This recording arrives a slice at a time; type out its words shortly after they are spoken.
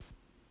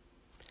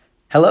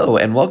Hello,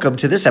 and welcome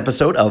to this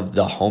episode of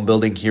The Home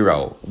Building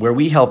Hero, where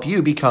we help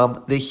you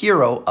become the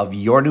hero of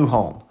your new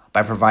home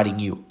by providing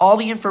you all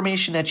the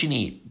information that you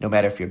need. No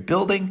matter if you're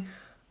building,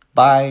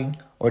 buying,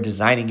 or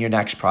designing your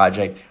next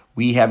project,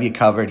 we have you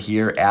covered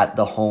here at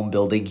The Home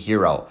Building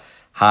Hero.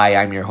 Hi,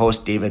 I'm your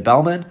host, David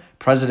Bellman,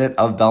 president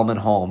of Bellman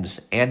Homes,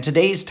 and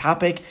today's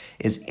topic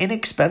is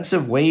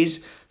inexpensive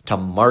ways to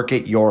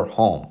market your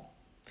home.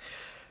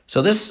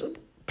 So this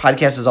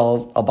podcast is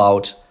all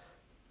about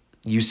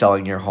you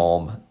selling your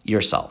home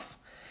yourself.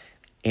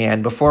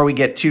 And before we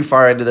get too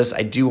far into this,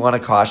 I do want to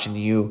caution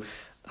you,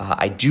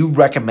 I do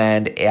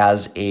recommend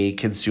as a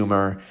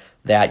consumer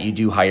that you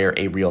do hire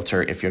a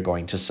realtor if you're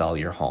going to sell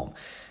your home.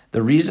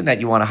 The reason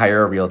that you want to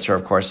hire a realtor,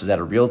 of course, is that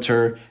a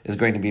realtor is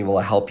going to be able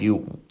to help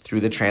you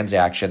through the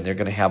transaction. They're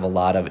going to have a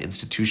lot of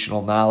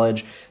institutional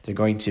knowledge. They're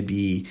going to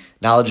be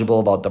knowledgeable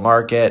about the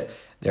market.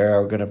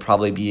 They're going to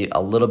probably be a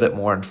little bit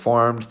more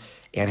informed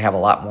and have a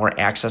lot more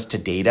access to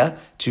data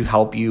to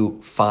help you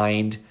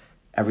find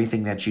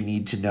everything that you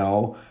need to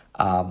know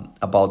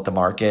about the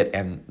market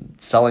and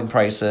selling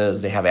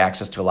prices. They have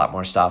access to a lot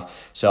more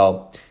stuff.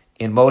 So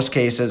in most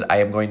cases, I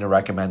am going to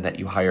recommend that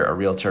you hire a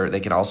realtor. They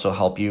can also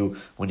help you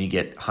when you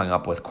get hung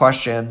up with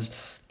questions,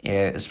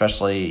 and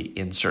especially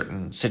in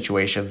certain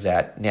situations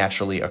that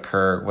naturally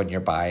occur when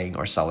you're buying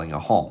or selling a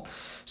home.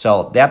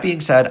 So that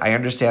being said, I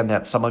understand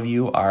that some of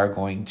you are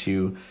going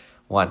to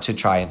want to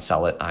try and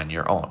sell it on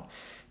your own.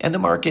 And the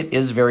market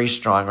is very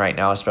strong right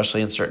now,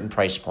 especially in certain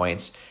price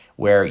points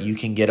where you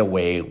can get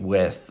away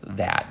with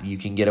that. You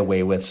can get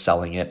away with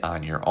selling it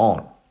on your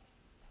own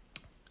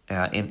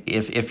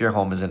if your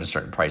home is in a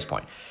certain price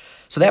point.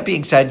 So that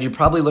being said, you're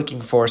probably looking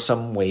for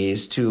some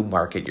ways to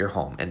market your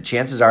home. And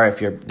chances are,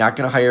 if you're not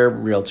going to hire a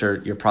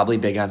realtor, you're probably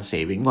big on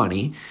saving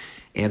money.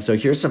 And so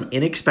here's some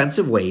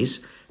inexpensive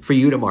ways for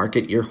you to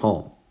market your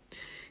home.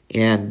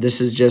 And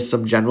this is just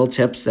some general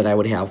tips that I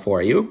would have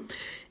for you.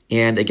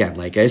 And again,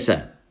 like I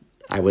said,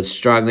 I would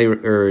strongly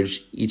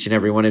urge each and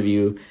every one of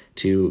you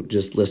to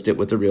just list it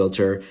with a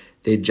realtor.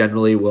 They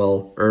generally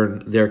will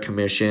earn their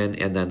commission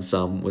and then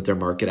some with their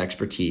market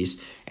expertise,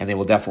 and they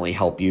will definitely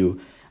help you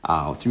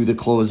through the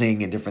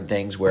closing and different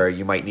things where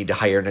you might need to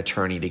hire an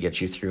attorney to get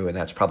you through, and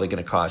that's probably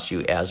going to cost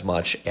you as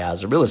much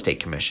as a real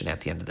estate commission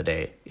at the end of the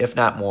day, if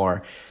not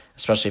more,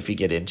 especially if you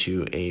get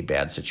into a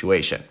bad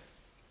situation.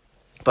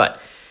 But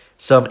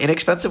some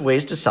inexpensive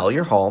ways to sell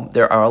your home,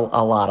 there are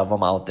a lot of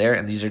them out there,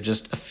 and these are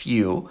just a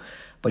few.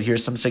 But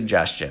here's some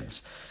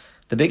suggestions.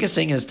 The biggest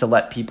thing is to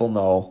let people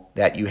know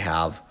that you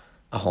have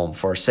a home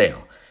for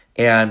sale.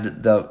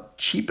 And the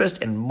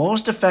cheapest and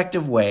most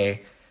effective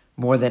way,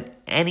 more than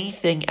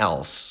anything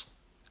else,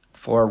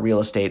 for real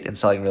estate and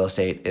selling real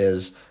estate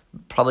is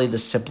probably the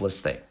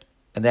simplest thing.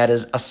 And that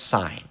is a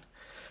sign.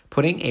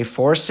 Putting a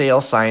for sale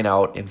sign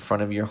out in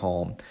front of your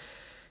home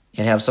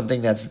and have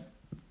something that's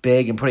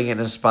big and putting it in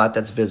a spot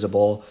that's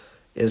visible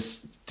is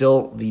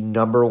still the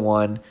number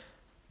one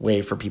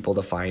way for people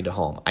to find a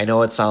home. I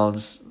know it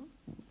sounds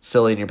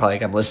silly and you're probably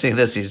like, I'm listening to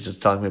this, he's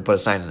just telling me to put a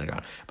sign in the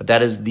ground. But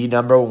that is the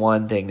number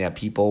one thing that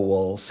people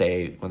will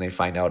say when they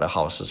find out a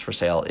house is for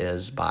sale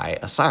is buy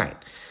a sign.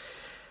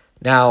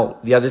 Now,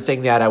 the other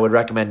thing that I would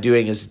recommend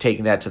doing is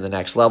taking that to the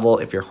next level.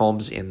 If your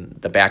home's in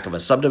the back of a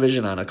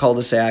subdivision on a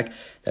cul-de-sac,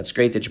 that's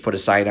great that you put a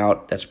sign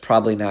out. That's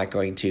probably not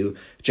going to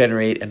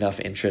generate enough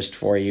interest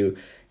for you.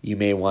 You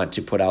may want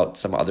to put out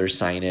some other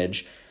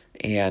signage.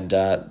 And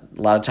a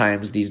lot of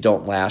times these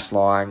don't last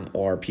long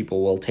or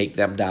people will take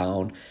them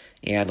down.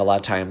 And a lot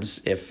of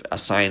times if a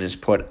sign is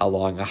put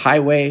along a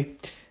highway,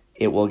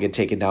 it will get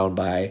taken down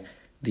by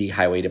the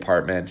highway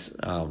department,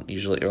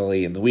 usually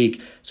early in the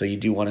week. So you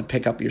do want to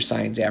pick up your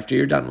signs after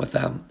you're done with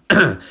them.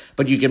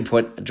 But you can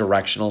put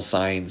directional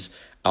signs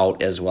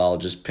out as well.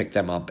 Just pick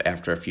them up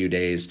after a few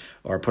days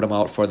or put them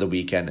out for the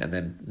weekend and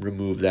then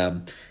remove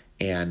them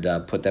and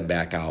put them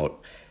back out.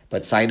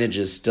 But signage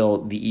is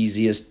still the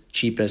easiest,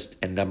 cheapest,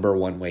 and number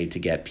one way to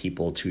get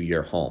people to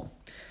your home.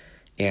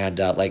 And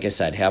like I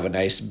said, have a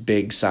nice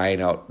big sign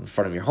out in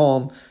front of your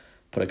home.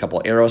 Put a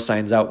couple arrow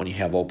signs out when you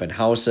have open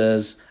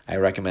houses. I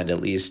recommend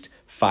at least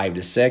 5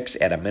 to 6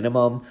 at a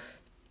minimum.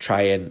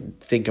 Try and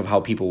think of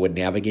how people would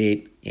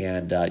navigate,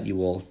 and you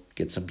will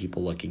get some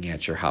people looking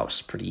at your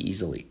house pretty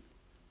easily.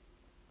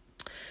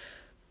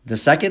 The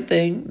second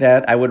thing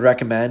that I would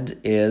recommend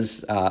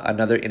is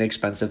another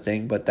inexpensive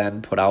thing, but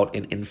then put out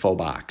an info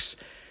box.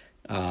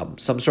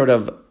 Some sort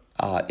of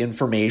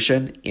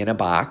information in a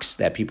box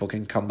that people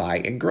can come by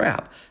and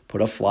grab.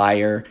 Put a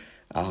flyer,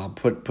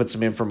 put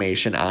some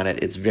information on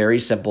it. It's very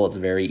simple. It's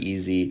very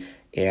easy.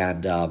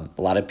 And a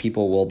lot of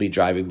people will be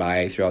driving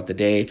by throughout the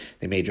day.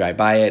 They may drive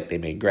by it. They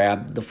may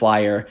grab the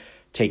flyer,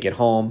 take it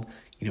home.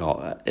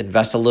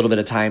 Invest a little bit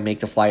of time, make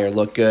the flyer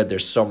look good.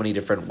 There's so many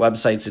different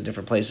websites and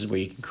different places where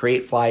you can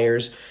create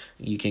flyers.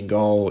 You can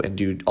go and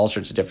do all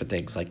sorts of different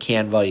things like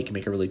Canva. You can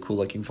make a really cool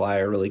looking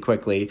flyer really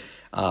quickly.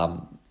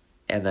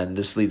 And then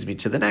this leads me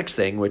to the next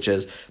thing, which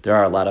is there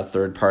are a lot of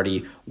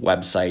third-party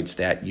websites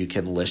that you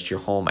can list your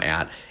home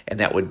at, and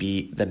that would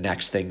be the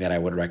next thing that I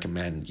would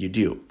recommend you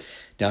do.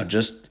 Now,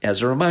 just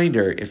as a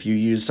reminder, if you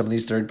use some of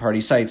these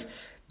third-party sites,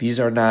 these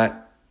are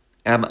not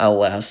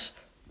MLS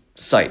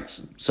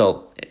sites.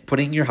 So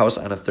putting your house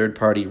on a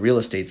third-party real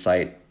estate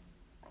site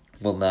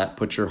will not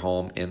put your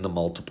home in the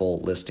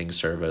multiple listing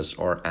service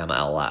or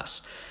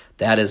MLS.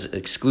 That is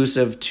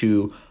exclusive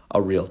to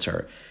a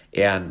realtor,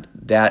 and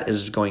that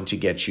is going to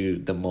get you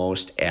the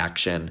most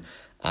action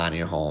on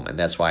your home, and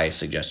that's why I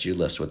suggest you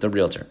list with a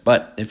realtor.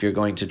 But if you're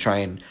going to try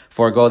and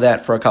forego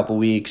that for a couple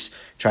weeks,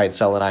 try and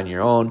sell it on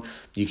your own,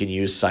 you can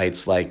use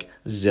sites like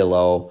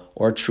Zillow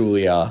or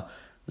Trulia.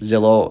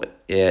 Zillow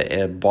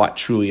bought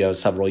Trulia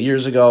several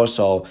years ago,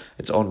 so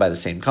it's owned by the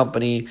same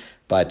company,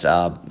 but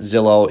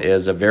Zillow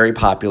is a very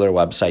popular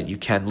website. You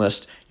can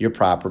list your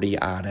property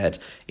on it.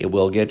 It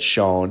will get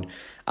shown.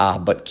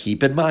 But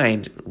keep in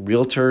mind,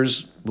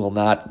 realtors will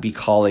not be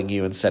calling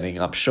you and setting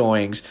up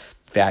showings.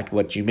 In fact,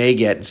 what you may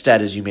get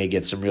instead is you may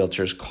get some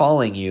realtors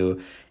calling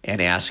you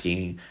and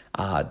asking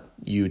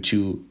you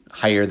to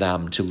hire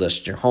them to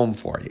list your home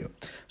for you.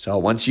 So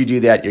once you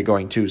do that, you're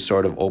going to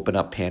sort of open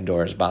up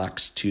Pandora's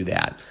box to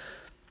that.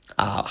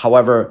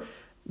 However,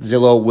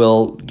 Zillow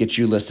will get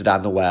you listed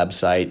on the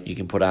website. You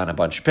can put on a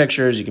bunch of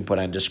pictures. You can put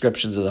on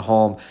descriptions of the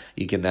home.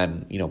 You can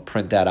then,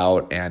 print that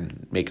out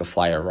and make a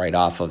flyer right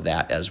off of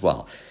that as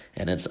well.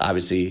 And it's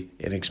obviously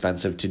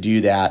inexpensive to do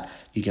that.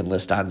 You can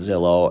list on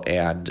Zillow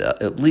and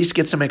at least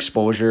get some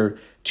exposure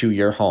to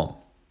your home.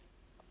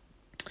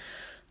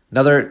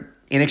 Another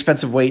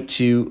inexpensive way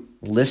to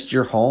list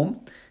your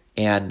home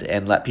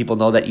and let people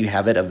know that you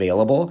have it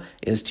available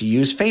is to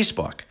use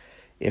Facebook.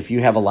 If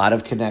you have a lot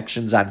of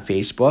connections on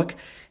Facebook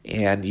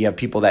and you have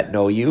people that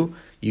know you,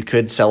 you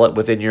could sell it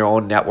within your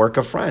own network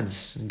of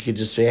friends. You could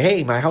just say,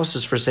 hey, my house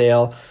is for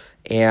sale,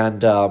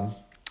 and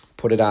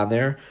put it on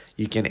there.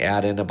 You can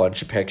add in a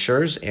bunch of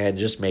pictures and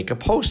just make a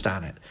post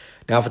on it.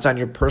 Now, if it's on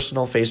your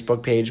personal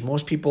Facebook page,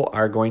 most people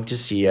are going to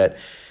see it.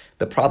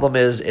 The problem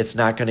is it's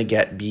not going to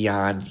get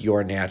beyond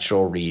your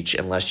natural reach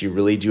unless you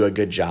really do a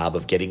good job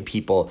of getting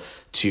people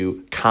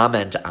to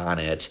comment on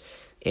it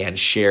and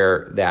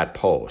share that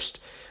post.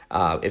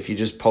 If you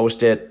just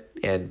post it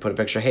and put a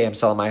picture, hey, I'm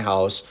selling my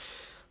house,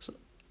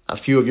 a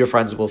few of your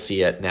friends will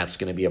see it, and that's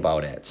going to be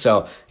about it.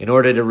 So in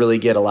order to really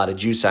get a lot of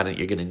juice on it,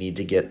 you're going to need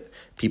to get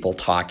people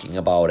talking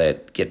about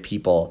it, get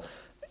people,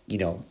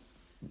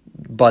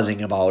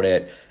 buzzing about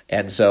it.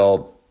 And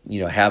so,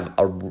 have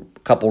a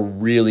couple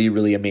really,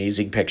 really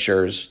amazing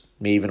pictures.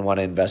 May even want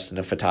to invest in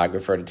a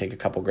photographer to take a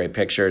couple great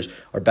pictures,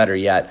 or better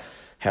yet,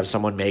 have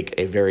someone make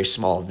a very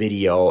small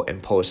video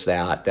and post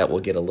that. That will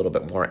get a little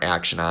bit more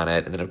action on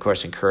it. And then, of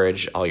course,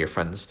 encourage all your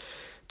friends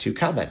to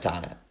comment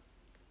on it.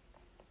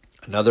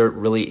 Another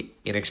really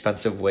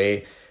inexpensive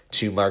way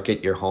to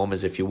market your home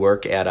is if you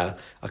work at a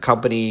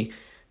company,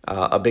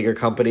 a bigger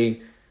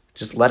company,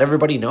 just let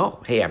everybody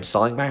know, hey, I'm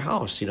selling my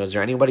house. Is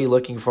there anybody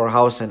looking for a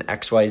house in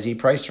XYZ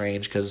price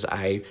range? Because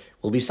I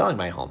will be selling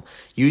my home.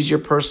 Use your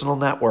personal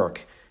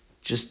network.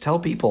 Just tell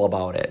people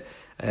about it.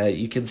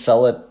 You can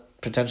sell it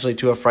potentially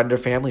to a friend or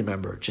family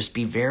member. Just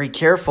be very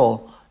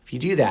careful if you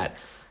do that.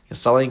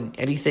 Selling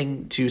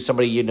anything to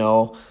somebody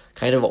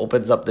kind of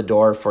opens up the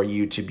door for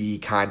you to be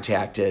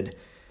contacted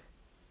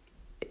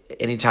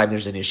anytime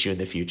there's an issue in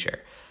the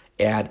future.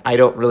 And I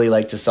don't really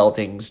like to sell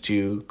things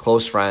to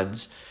close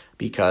friends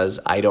because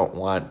I don't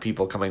want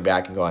people coming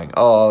back and going,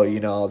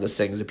 oh, this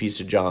thing's a piece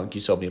of junk.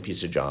 You sold me a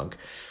piece of junk.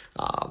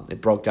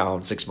 It broke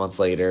down 6 months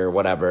later,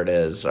 whatever it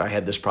is. Or I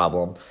had this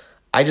problem.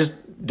 I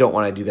just don't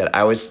want to do that.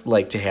 I always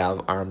like to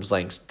have arm's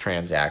length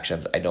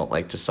transactions. I don't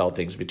like to sell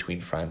things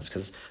between friends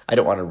because I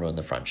don't want to ruin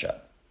the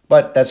friendship.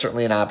 But that's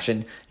certainly an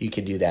option. You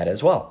can do that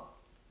as well.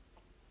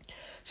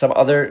 Some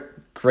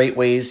other great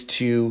ways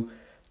to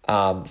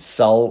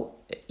sell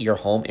your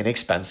home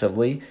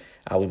inexpensively.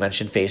 We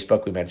mentioned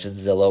Facebook, we mentioned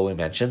Zillow, we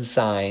mentioned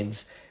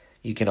Signs.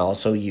 You can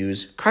also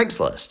use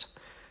Craigslist.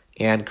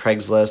 And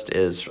Craigslist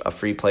is a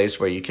free place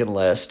where you can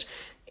list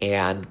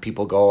and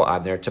people go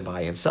on there to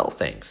buy and sell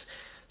things.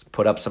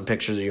 Put up some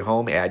pictures of your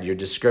home, add your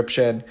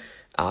description.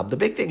 The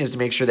big thing is to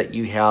make sure that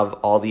you have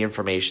all the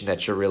information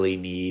that you really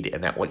need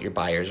and that what your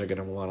buyers are going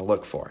to want to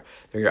look for.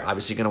 They're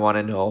obviously going to want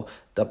to know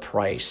the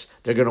price.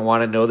 They're going to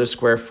want to know the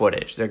square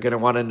footage. They're going to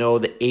want to know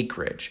the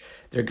acreage.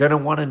 They're going to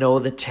want to know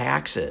the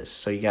taxes.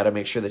 So you got to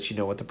make sure that you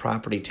know what the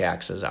property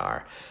taxes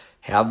are.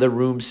 Have the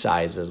room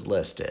sizes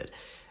listed.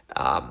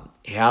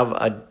 Have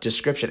a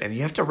description. And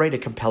you have to write a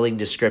compelling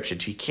description.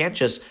 So you can't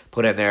just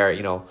put in there,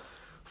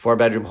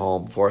 4-bedroom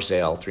home, for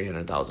sale,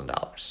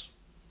 $300,000.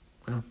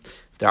 Well,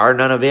 if there are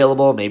none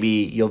available, maybe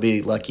you'll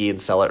be lucky and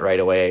sell it right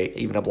away.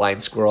 Even a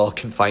blind squirrel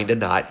can find a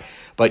nut.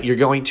 But you're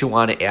going to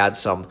want to add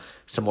some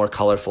more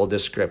colorful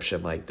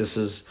description. Like this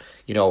is,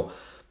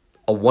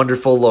 a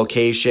wonderful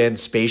location,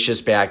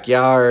 spacious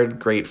backyard,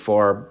 great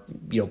for,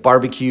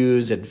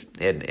 barbecues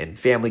and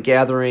family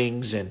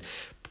gatherings and,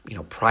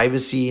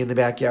 privacy in the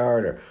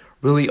backyard, or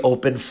really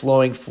open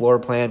flowing floor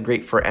plan,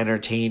 great for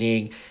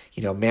entertaining,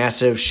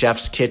 massive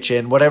chef's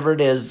kitchen, whatever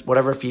it is,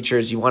 whatever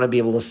features, you want to be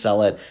able to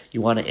sell it.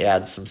 You want to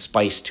add some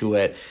spice to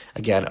it.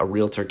 Again, a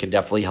realtor can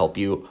definitely help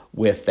you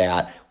with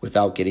that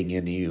without getting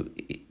into,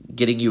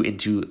 getting you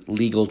into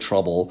legal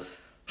trouble.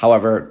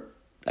 However,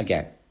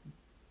 again,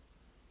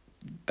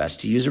 best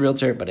to use a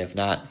realtor, but if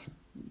not,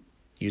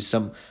 use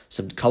some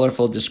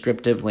colorful,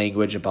 descriptive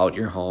language about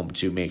your home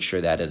to make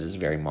sure that it is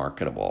very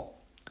marketable.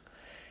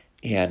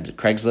 And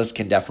Craigslist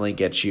can definitely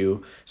get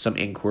you some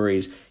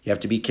inquiries. You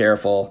have to be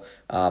careful.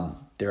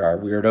 There are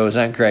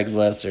weirdos on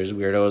Craigslist. There's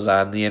weirdos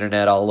on the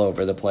internet all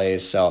over the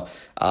place. So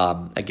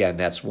again,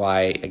 that's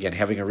why,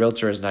 having a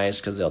realtor is nice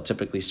because they'll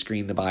typically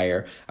screen the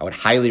buyer. I would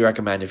highly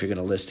recommend if you're going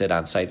to list it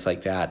on sites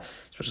like that,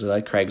 especially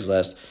like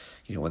Craigslist,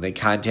 when they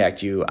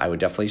contact you, I would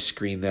definitely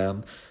screen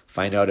them,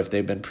 find out if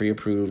they've been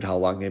pre-approved, how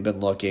long they've been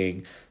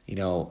looking,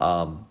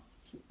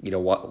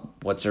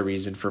 what's their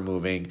reason for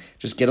moving.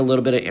 Just get a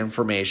little bit of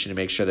information to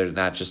make sure they're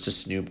not just a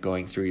snoop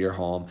going through your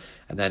home.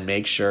 And then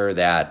make sure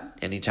that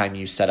anytime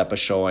you set up a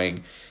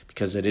showing,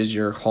 because it is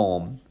your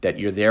home, that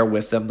you're there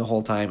with them the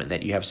whole time and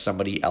that you have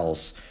somebody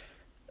else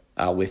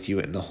with you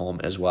in the home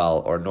as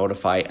well, or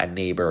notify a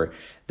neighbor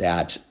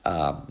that,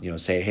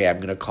 say, hey, I'm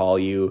going to call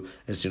you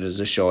as soon as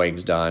the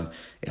showing's done.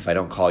 If I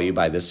don't call you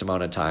by this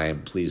amount of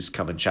time, please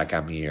come and check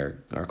on me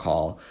or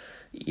call.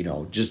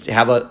 Just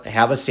have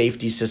a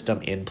safety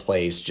system in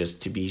place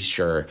just to be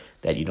sure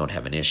that you don't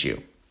have an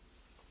issue.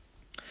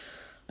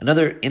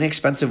 Another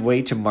inexpensive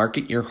way to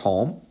market your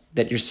home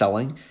that you're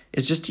selling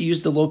is just to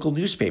use the local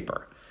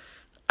newspaper.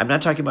 I'm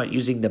not talking about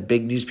using the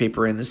big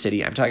newspaper in the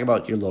city. I'm talking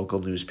about your local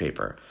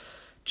newspaper.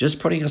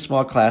 Just putting a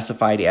small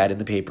classified ad in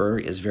the paper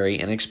is very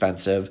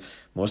inexpensive.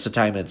 Most of the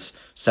time it's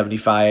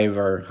 $75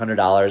 or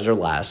 $100 or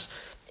less.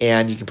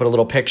 And you can put a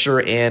little picture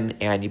in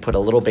and you put a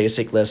little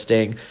basic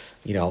listing,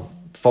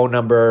 phone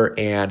number,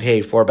 and hey,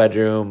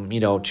 4-bedroom,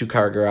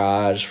 2-car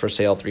garage for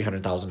sale,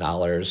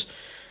 $300,000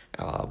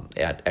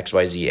 at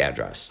XYZ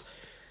address.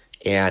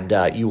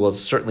 And you will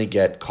certainly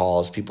get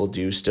calls. People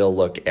do still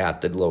look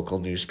at the local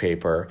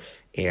newspaper,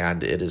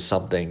 and it is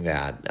something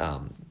that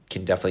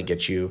can definitely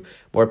get you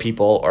more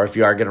people. Or if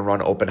you are going to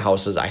run open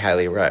houses, I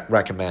highly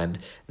recommend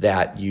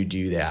that you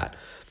do that.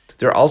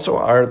 There also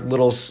are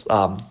little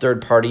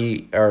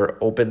third-party or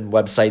open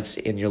websites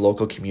in your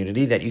local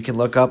community that you can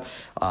look up.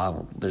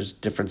 There's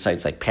different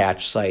sites like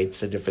patch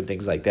sites and different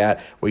things like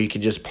that where you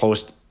can just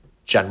post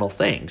general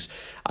things.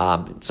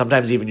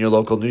 Sometimes even your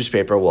local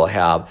newspaper will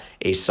have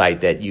a site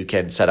that you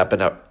can set up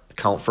an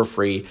account for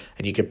free,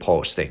 and you can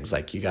post things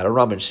like you got a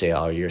rummage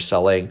sale or you're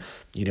selling,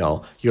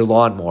 your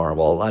lawnmower.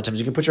 Well, a lot of times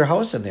you can put your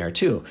house in there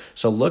too.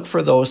 So look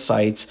for those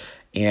sites,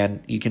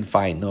 and you can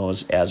find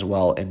those as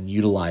well and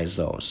utilize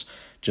those.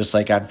 Just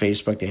like on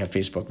Facebook, they have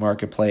Facebook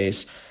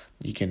Marketplace.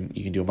 You can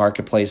do a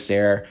marketplace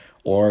there,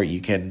 or you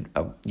can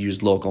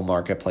use local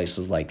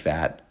marketplaces like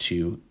that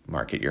to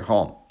market your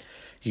home.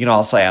 You can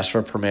also ask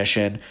for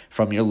permission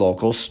from your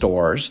local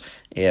stores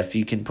if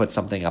you can put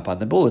something up on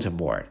the bulletin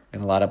board.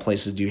 And a lot of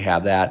places do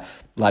have that.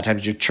 A lot of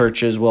times your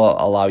churches will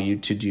allow you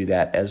to do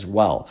that as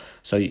well.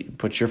 So you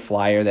put your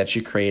flyer that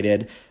you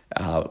created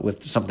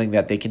with something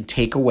that they can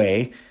take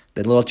away.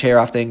 The little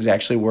tear-off things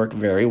actually work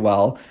very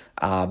well,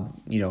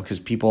 because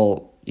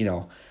people,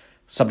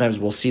 sometimes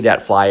will see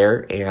that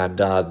flyer and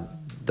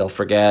they'll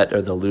forget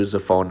or they'll lose the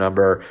phone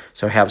number.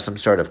 So have some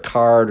sort of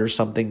card or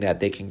something that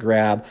they can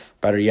grab.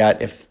 Better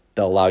yet, if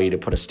they'll allow you to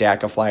put a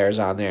stack of flyers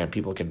on there and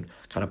people can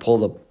kind of pull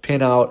the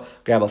pin out,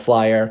 grab a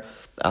flyer,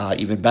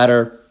 even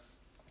better.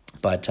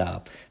 But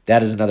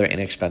that is another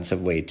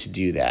inexpensive way to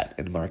do that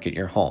and market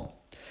your home.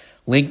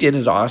 LinkedIn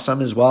is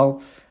awesome as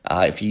well.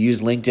 If you use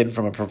LinkedIn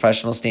from a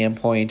professional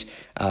standpoint,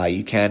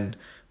 you can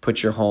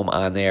put your home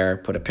on there,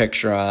 put a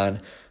picture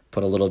on,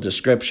 put a little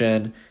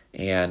description,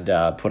 and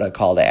put a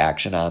call to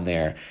action on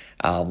there.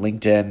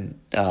 LinkedIn,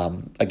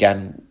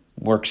 again,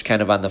 works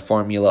kind of on the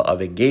formula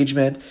of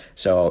engagement.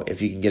 So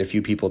if you can get a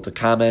few people to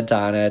comment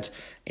on it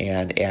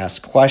and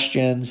ask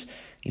questions,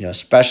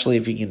 especially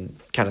if you can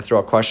kind of throw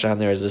a question on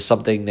there, is this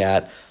something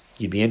that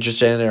you'd be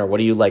interested in, or what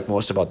do you like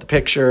most about the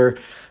picture?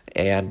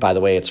 And by the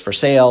way, it's for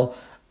sale.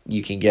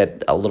 You can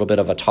get a little bit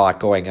of a talk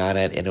going on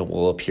it, and it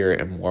will appear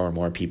in more and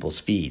more people's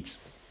feeds.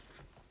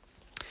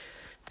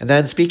 And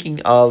then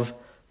speaking of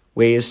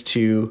ways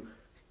to,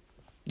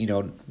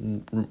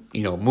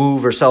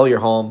 move or sell your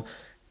home,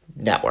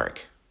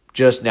 network.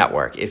 Just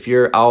network. If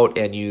you're out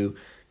and you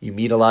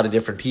meet a lot of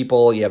different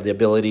people, you have the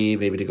ability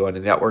maybe to go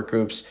into network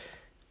groups,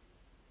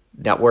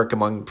 network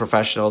among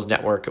professionals,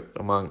 network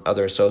among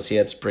other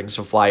associates, bring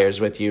some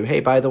flyers with you. Hey,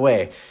 by the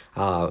way,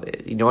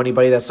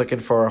 anybody that's looking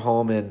for a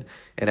home in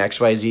an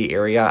XYZ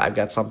area, I've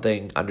got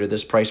something under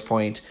this price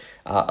point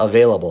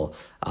available.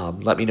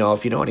 Let me know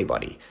if you know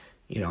anybody.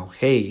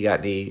 Hey, you got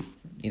any,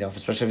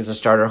 especially if it's a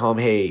starter home,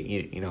 hey,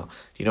 you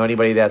know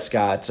anybody that's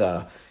got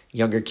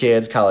younger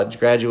kids, college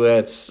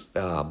graduates,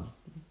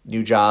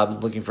 new jobs,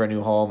 looking for a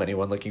new home,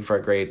 anyone looking for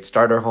a great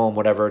starter home,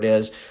 whatever it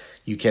is,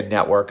 you can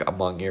network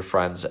among your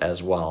friends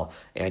as well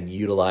and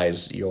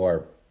utilize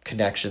your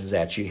connections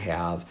that you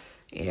have.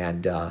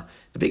 And the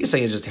biggest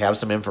thing is just have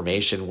some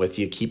information with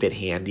you, keep it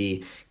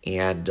handy,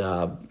 and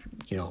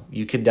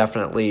you can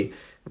definitely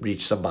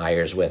reach some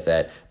buyers with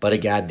it. But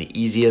again, the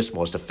easiest,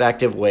 most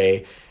effective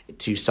way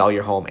to sell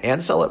your home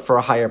and sell it for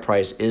a higher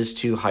price is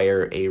to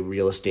hire a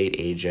real estate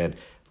agent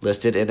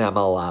listed in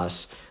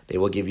MLS. They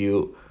will give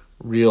you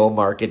real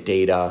market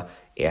data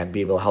and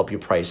be able to help you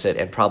price it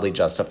and probably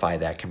justify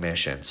that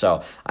commission.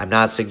 So I'm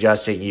not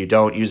suggesting you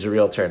don't use a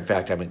realtor. In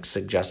fact, I'm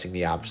suggesting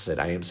the opposite.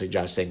 I am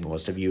suggesting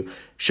most of you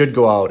should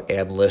go out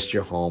and list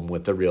your home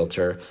with the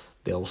realtor.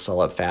 They'll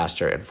sell it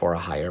faster and for a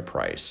higher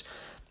price.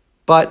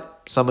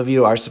 But some of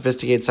you are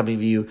sophisticated. Some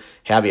of you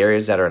have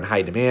areas that are in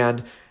high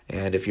demand.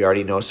 And if you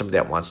already know somebody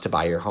that wants to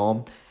buy your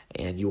home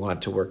and you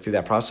want to work through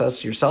that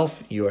process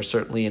yourself, you are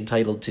certainly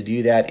entitled to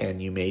do that,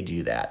 and you may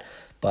do that.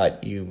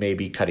 But you may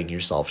be cutting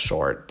yourself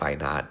short by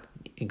not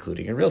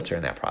including a realtor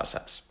in that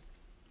process.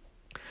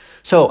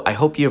 So I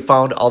hope you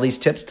found all these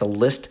tips to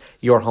list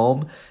your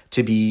home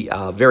to be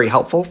very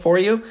helpful for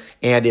you.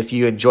 And if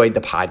you enjoyed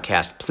the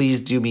podcast,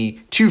 please do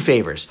me 2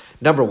 favors.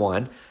 Number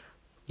 1,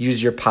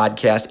 use your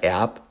podcast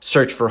app,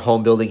 search for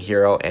Home Building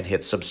Hero, and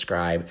hit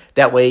subscribe.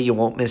 That way you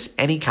won't miss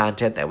any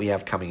content that we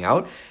have coming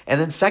out.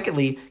 And then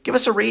secondly, give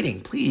us a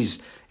rating,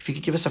 please. If you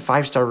could give us a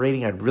 5-star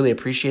rating, I'd really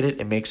appreciate it.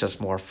 It makes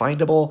us more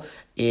findable,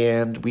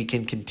 and we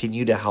can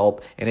continue to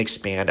help and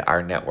expand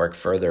our network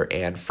further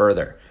and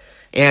further.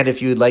 And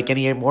if you'd like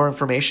any more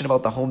information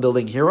about the Home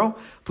Building Hero,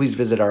 please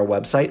visit our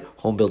website,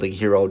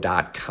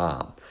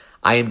 homebuildinghero.com.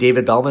 I am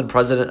David Bellman,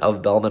 president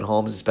of Bellman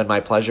Homes. It's been my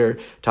pleasure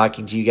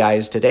talking to you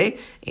guys today,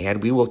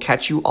 and we will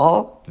catch you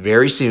all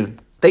very soon.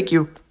 Thank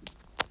you.